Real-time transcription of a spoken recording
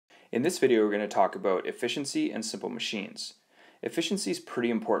In this video, we're going to talk about efficiency and simple machines. Efficiency is pretty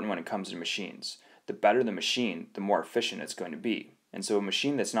important when it comes to machines. The better the machine, the more efficient it's going to be. And so a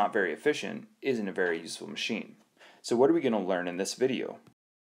machine that's not very efficient isn't a very useful machine. So what are we going to learn in this video?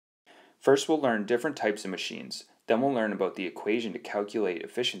 First, we'll learn different types of machines. Then we'll learn about the equation to calculate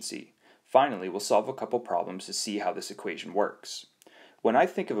efficiency. Finally, we'll solve a couple problems to see how this equation works. When I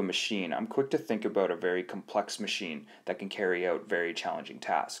think of a machine, I'm quick to think about a very complex machine that can carry out very challenging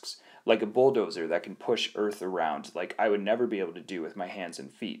tasks, like a bulldozer that can push earth around like I would never be able to do with my hands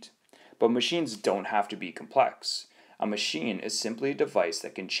and feet. But machines don't have to be complex. A machine is simply a device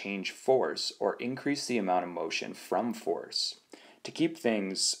that can change force or increase the amount of motion from force. To keep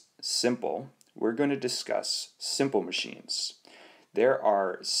things simple, we're going to discuss simple machines. There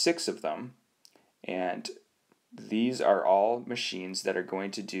are 6 of them, and these are all machines that are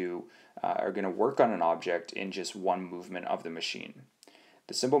going to work on an object in just one movement of the machine.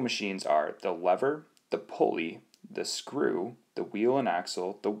 The simple machines are the lever, the pulley, the screw, the wheel and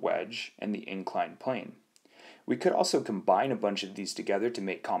axle, the wedge, and the inclined plane. We could also combine a bunch of these together to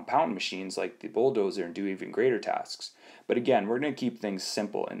make compound machines like the bulldozer and do even greater tasks. But again, we're going to keep things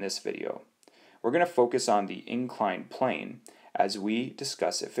simple in this video. We're going to focus on the inclined plane as we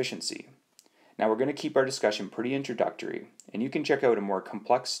discuss efficiency. Now we're going to keep our discussion pretty introductory, and you can check out a more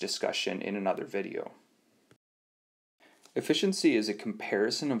complex discussion in another video. Efficiency is a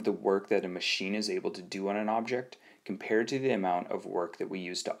comparison of the work that a machine is able to do on an object compared to the amount of work that we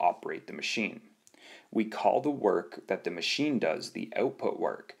use to operate the machine. We call the work that the machine does the output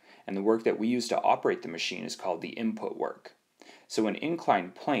work, and the work that we use to operate the machine is called the input work. So an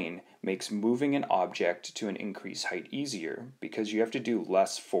inclined plane makes moving an object to an increased height easier because you have to do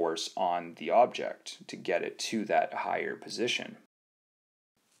less force on the object to get it to that higher position.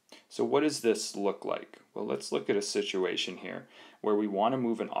 So what does this look like? Well, let's look at a situation here where we want to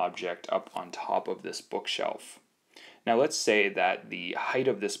move an object up on top of this bookshelf. Now let's say that the height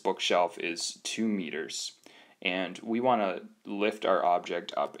of this bookshelf is 2 meters, and we want to lift our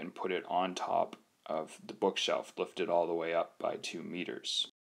object up and put it on top of the bookshelf, lifted all the way up by 2 meters.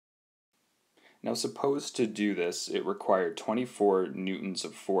 Now suppose to do this, it required 24 newtons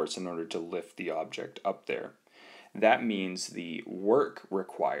of force in order to lift the object up there. That means the work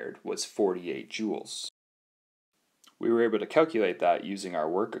required was 48 joules. We were able to calculate that using our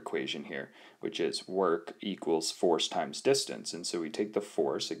work equation here, which is work equals force times distance. And so we take the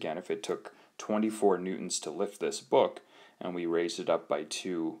force, again, if it took 24 newtons to lift this book, and we raised it up by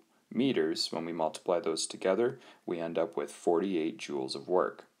 2 meters, when we multiply those together, we end up with 48 joules of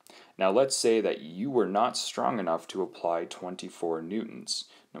work. Now let's say that you were not strong enough to apply 24 newtons.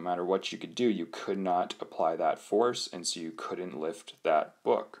 No matter what you could do, you could not apply that force, and so you couldn't lift that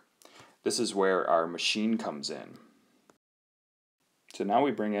book. This is where our machine comes in. So now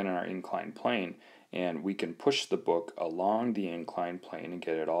we bring in our inclined plane, and we can push the book along the inclined plane and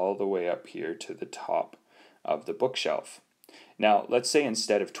get it all the way up here to the top of the bookshelf. Now, let's say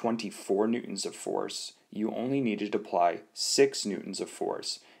instead of 24 newtons of force, you only needed to apply 6 newtons of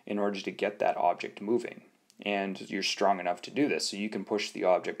force in order to get that object moving. And you're strong enough to do this, so you can push the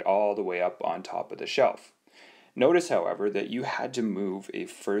object all the way up on top of the shelf. Notice, however, that you had to move a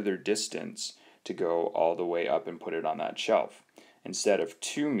further distance to go all the way up and put it on that shelf. Instead of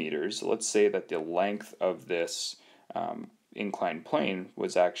 2 meters, let's say that the length of this inclined plane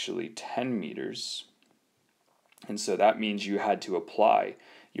was actually 10 meters. And so that means you had to apply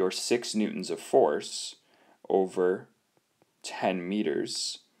your 6 newtons of force over 10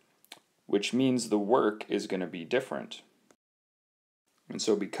 meters, which means the work is going to be different. And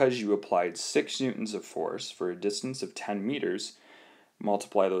so because you applied 6 newtons of force for a distance of 10 meters,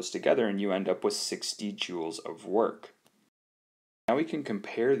 multiply those together and you end up with 60 joules of work. Now we can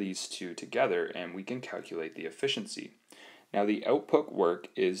compare these two together and we can calculate the efficiency. Now the output work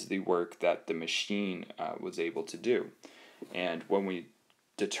is the work that the machine was able to do. And when we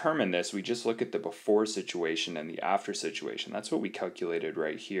determine this, we just look at the before situation and the after situation. That's what we calculated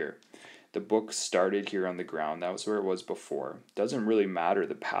right here. The book started here on the ground. That was where it was before. Doesn't really matter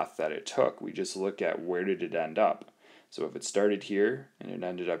the path that it took. We just look at where did it end up. So if it started here and it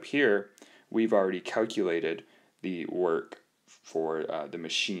ended up here, we've already calculated the work for the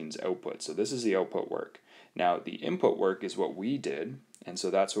machine's output. So this is the output work. Now the input work is what we did, and so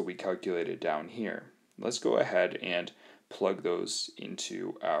that's what we calculated down here. Let's go ahead and plug those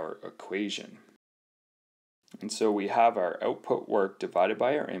into our equation. And so we have our output work divided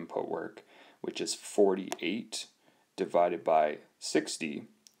by our input work, which is 48 divided by 60,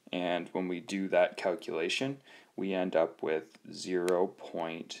 and when we do that calculation, we end up with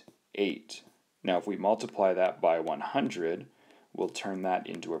 0.8. Now if we multiply that by 100, we'll turn that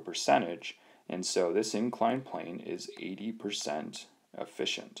into a percentage, and so this inclined plane is 80%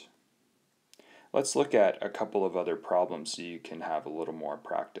 efficient. Let's look at a couple of other problems so you can have a little more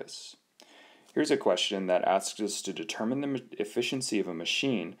practice. Here's a question that asks us to determine the efficiency of a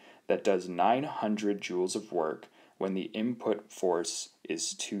machine that does 900 joules of work when the input force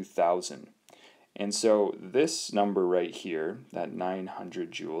is 2,000. And so this number right here, that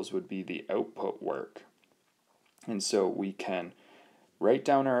 900 joules, would be the output work. And so we can write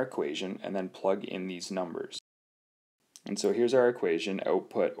down our equation and then plug in these numbers. And so here's our equation,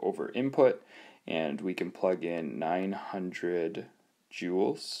 output over input, and we can plug in 900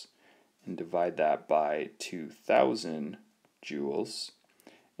 joules and divide that by 2,000 joules,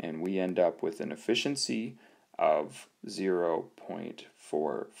 and we end up with an efficiency of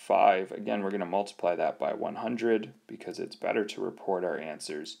 0.45. Again, we're going to multiply that by 100 because it's better to report our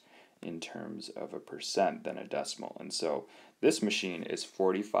answers in terms of a percent than a decimal. And so this machine is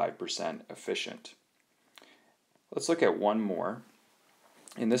 45% efficient. Let's look at one more.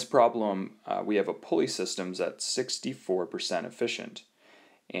 In this problem, we have a pulley system that's 64% efficient.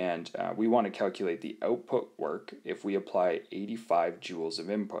 And we want to calculate the output work if we apply 85 joules of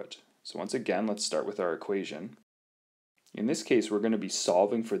input. So once again, let's start with our equation. In this case, we're going to be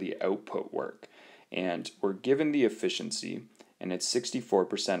solving for the output work. And we're given the efficiency, and it's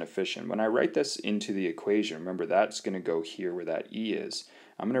 64% efficient. When I write this into the equation, remember that's going to go here where that E is.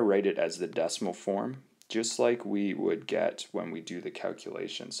 I'm going to write it as the decimal form, just like we would get when we do the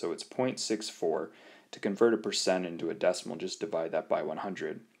calculation. So it's 0.64. To convert a percent into a decimal, just divide that by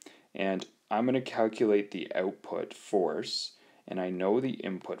 100. And I'm going to calculate the output force, and I know the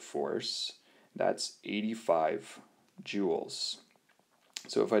input force, that's 85 joules.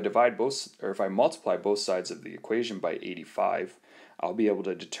 So if I if I multiply both sides of the equation by 85, I'll be able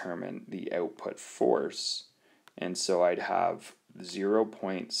to determine the output force. And so I'd have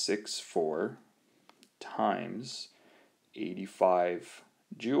 0.64 times 85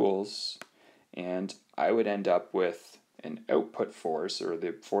 joules, and I would end up with an output force, or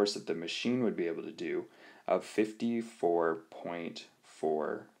the force that the machine would be able to do, of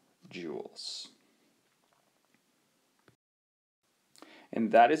 54.4 joules.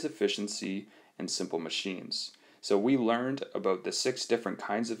 And that is efficiency in simple machines. So we learned about the 6 different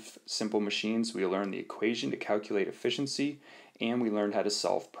kinds of simple machines. We learned the equation to calculate efficiency, and we learned how to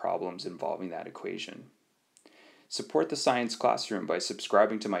solve problems involving that equation. Support the Science Classroom by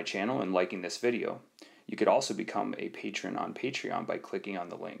subscribing to my channel and liking this video. You could also become a patron on Patreon by clicking on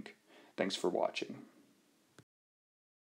the link. Thanks for watching.